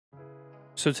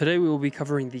So today we will be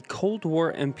covering the Cold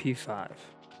War MP5.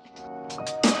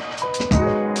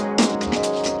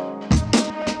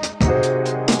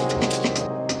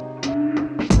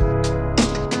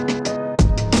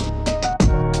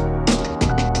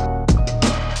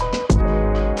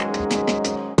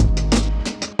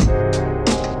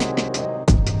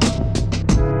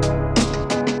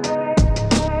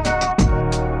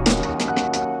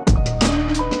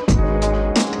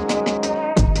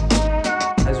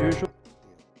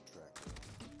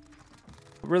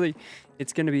 Really,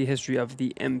 it's going to be a history of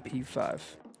the MP5.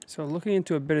 So looking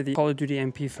into a bit of the Call of Duty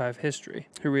MP5 history,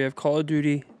 here we have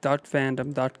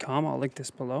callofduty.fandom.com. I'll link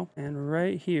this below. And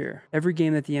right here, every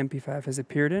game that the MP5 has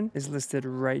appeared in is listed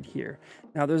right here.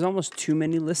 Now there's almost too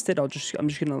many listed. I'm just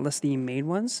going to list the main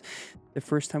ones. The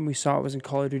first time we saw it was in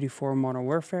Call of Duty 4 Modern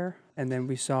Warfare. And then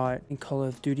we saw it in Call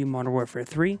of Duty Modern Warfare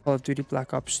 3, Call of Duty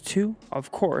Black Ops 2,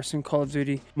 of course, in Call of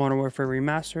Duty Modern Warfare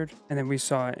Remastered. And then we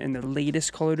saw it in the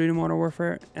latest Call of Duty Modern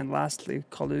Warfare. And lastly,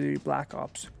 Call of Duty Black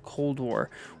Ops Cold War,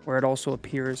 where it also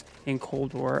appears in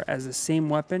Cold War as the same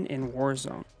weapon in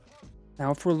Warzone.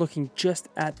 Now, if we're looking just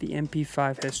at the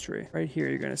MP5 history, right here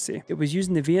you're going to see. It was used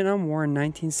in the Vietnam War in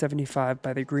 1975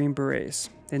 by the Green Berets.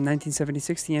 In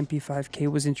 1976, the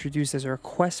MP5K was introduced as a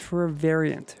request for a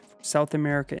variant South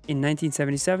America. In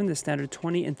 1977, the standard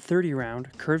 20 and 30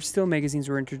 round curved steel magazines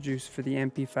were introduced for the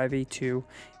MP5A2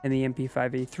 and the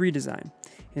MP5A3 design.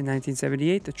 In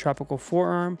 1978, the tropical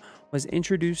forearm was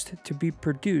introduced to be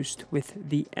produced with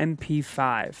the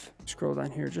MP5. Scroll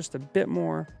down here just a bit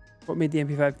more. What made the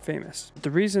MP5 famous? The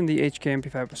reason the HK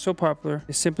MP5 was so popular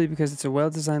is simply because it's a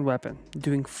well-designed weapon.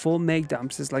 Doing full mag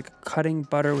dumps is like cutting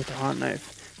butter with a hot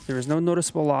knife. There is no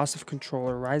noticeable loss of control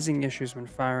or rising issues when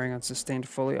firing on sustained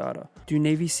fully auto. Do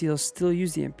Navy SEALs still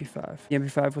use the MP5? The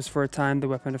MP5 was for a time the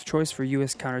weapon of choice for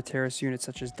US counter-terrorist units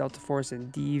such as Delta Force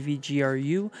and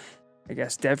DVGRU, I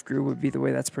guess DevGRU would be the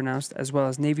way that's pronounced, as well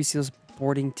as Navy SEALs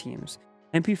boarding teams.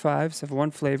 MP5s have one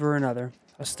flavor or another,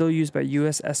 are still used by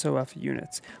US SOF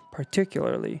units,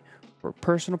 particularly for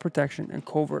personal protection and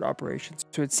covert operations.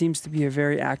 So it seems to be a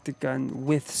very active gun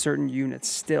with certain units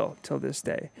still till this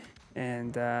day.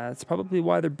 And it's probably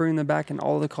why they're bringing them back in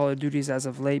all the Call of Duties as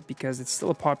of late, because it's still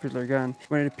a popular gun.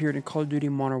 When it appeared in Call of Duty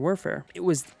Modern Warfare, it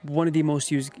was one of the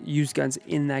most used guns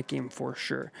in that game for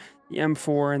sure. The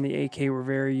M4 and the AK were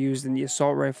very used in the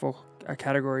assault rifle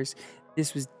categories.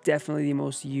 This was definitely the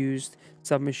most used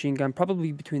submachine gun,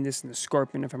 probably between this and the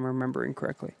Scorpion, if I'm remembering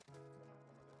correctly.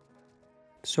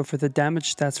 So for the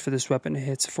damage stats for this weapon, it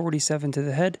hits 47 to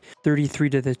the head,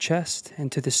 33 to the chest,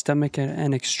 and to the stomach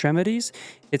and extremities,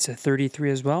 it's a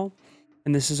 33 as well.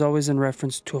 And this is always in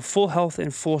reference to a full health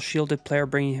and full shielded player,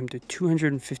 bringing him to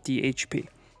 250 HP.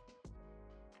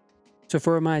 So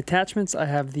for my attachments, I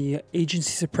have the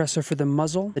agency suppressor for the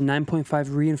muzzle, the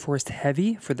 9.5 reinforced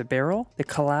heavy for the barrel, the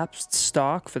collapsed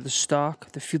stock for the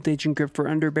stock, the field agent grip for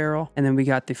underbarrel, and then we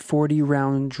got the 40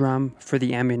 round drum for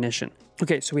the ammunition.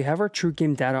 Okay, so we have our true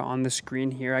game data on the screen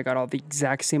here. I got all the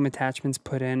exact same attachments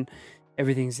put in.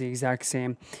 Everything's the exact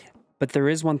same. But there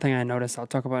is one thing I noticed I'll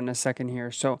talk about in a second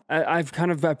here. So I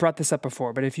brought this up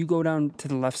before, but if you go down to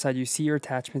the left side, you see your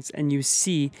attachments and you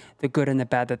see the good and the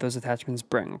bad that those attachments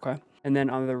bring, okay? And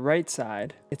then on the right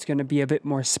side, it's going to be a bit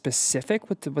more specific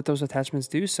with what those attachments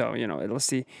do. So, you know,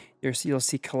 you'll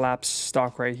see collapsed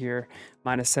stock right here,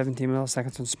 minus 17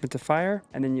 milliseconds on sprint to fire.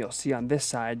 And then you'll see on this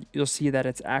side, you'll see that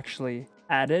it's actually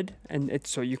added, and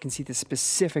it's so you can see the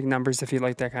specific numbers if you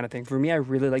like that kind of thing. For me, I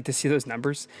really like to see those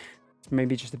numbers. It's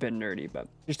maybe just a bit nerdy, but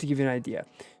just to give you an idea.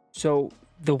 So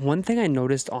the one thing I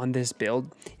noticed on this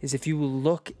build is if you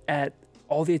look at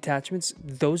all the attachments,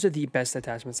 those are the best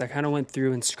attachments. I kind of went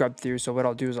through and scrubbed through. So what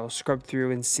I'll do is I'll scrub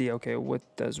through and see, okay, what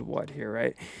does what here,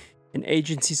 right? An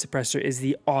agency suppressor is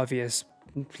the obvious,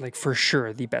 like for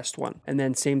sure, the best one. And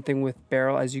then same thing with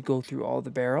barrel. As you go through all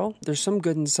the barrel, there's some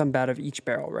good and some bad of each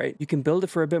barrel, right? You can build it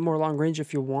for a bit more long range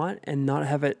if you want and not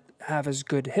have it have as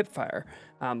good hip fire.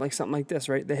 Like something like this,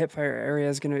 right? The hip fire area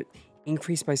is going to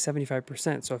increase by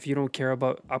 75%. So if you don't care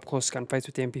about up close gunfights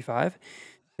with the MP5,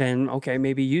 then okay,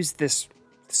 maybe use this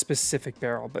specific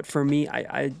barrel. But for me,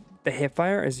 the hip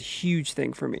fire is a huge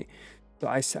thing for me. So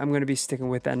I'm going to be sticking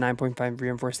with that 9.5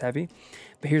 reinforced heavy.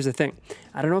 But here's the thing.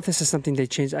 I don't know if this is something they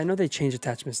changed. I know they change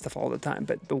attachment stuff all the time,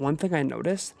 but the one thing I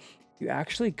noticed, you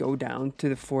actually go down to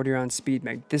the 40 round speed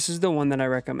mag. This is the one that I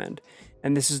recommend.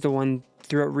 And this is the one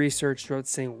throughout research, throughout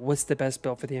saying what's the best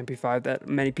build for the MP5 that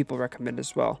many people recommend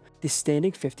as well. The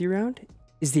standing 50 round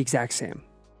is the exact same.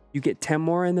 You get 10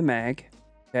 more in the mag,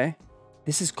 okay?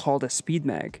 This is called a speed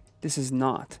mag. This is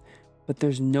not. But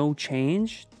there's no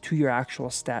change to your actual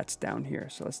stats down here.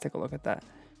 So let's take a look at that.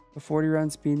 The 40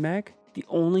 round speed mag, The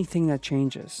only thing that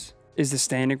changes is the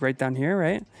standing right down here,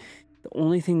 right? The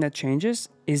only thing that changes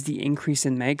is the increase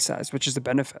in mag size, which is the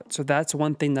benefit. So that's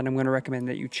one thing that I'm going to recommend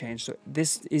that you change. So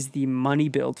this is the money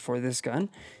build for this gun,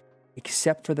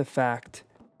 except for the fact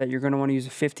that you're going to want to use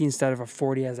a 50 instead of a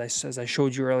 40, as I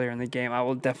showed you earlier in the game. I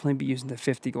will definitely be using the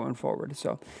 50 going forward.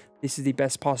 So this is the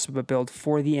best possible build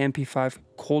for the MP5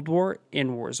 Cold War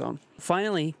in Warzone.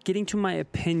 Finally, getting to my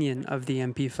opinion of the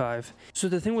MP5. So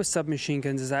the thing with submachine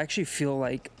guns is I actually feel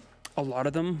like a lot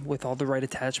of them, with all the right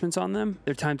attachments on them,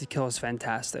 their time to kill is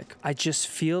fantastic. I just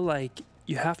feel like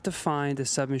you have to find a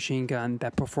submachine gun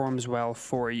that performs well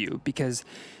for you, because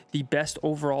the best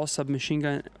overall submachine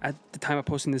gun at the time of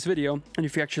posting this video, and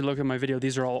if you actually look at my video,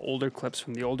 these are all older clips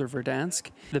from the older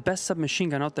Verdansk. The best submachine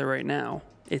gun out there right now,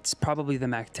 it's probably the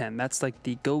MAC-10. That's like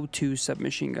the go-to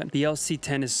submachine gun. The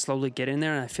LC-10 is slowly getting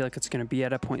there, and I feel like it's going to be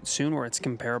at a point soon where it's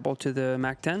comparable to the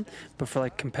MAC-10. But for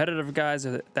like competitive guys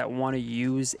that want to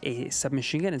use a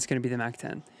submachine gun, it's going to be the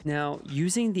MAC-10. Now,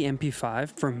 using the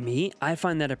MP5, for me, I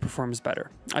find that it performs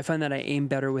better. I find that I aim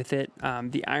better with it.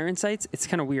 The iron sights, it's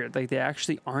kind of weird. Like, they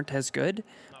actually aren't as good,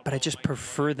 but I just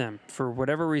prefer them. For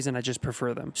whatever reason, I just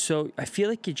prefer them. So I feel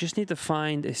like you just need to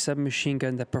find a submachine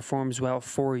gun that performs well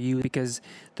for you, because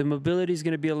the mobility is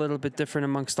going to be a little bit different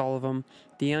amongst all of them.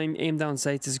 The aim down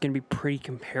sights is going to be pretty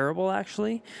comparable,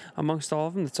 actually, amongst all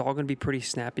of them. It's all going to be pretty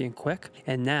snappy and quick.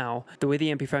 And now, the way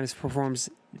the MP5 performs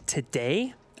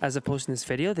today, as opposed to this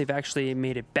video, they've actually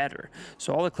made it better.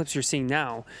 So all the clips you're seeing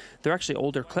now, they're actually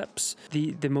older clips.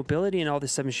 The mobility in all the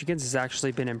submachine guns has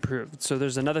actually been improved. So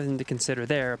there's another thing to consider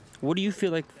there. What do you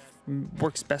feel like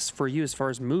works best for you as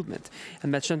far as movement?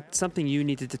 And that's something you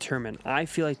need to determine. I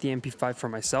feel like the MP5 for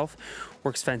myself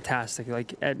works fantastic.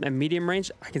 Like at medium range,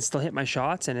 I can still hit my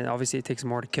shots, and obviously it takes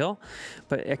more to kill,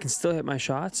 but I can still hit my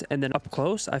shots. And then up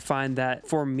close, I find that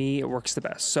for me, it works the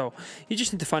best. So you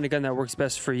just need to find a gun that works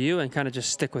best for you and kind of just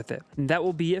stick with it. And that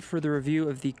will be it for the review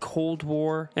of the Cold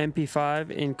War MP5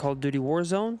 in Call of Duty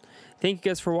Warzone. Thank you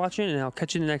guys for watching, and I'll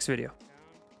catch you in the next video.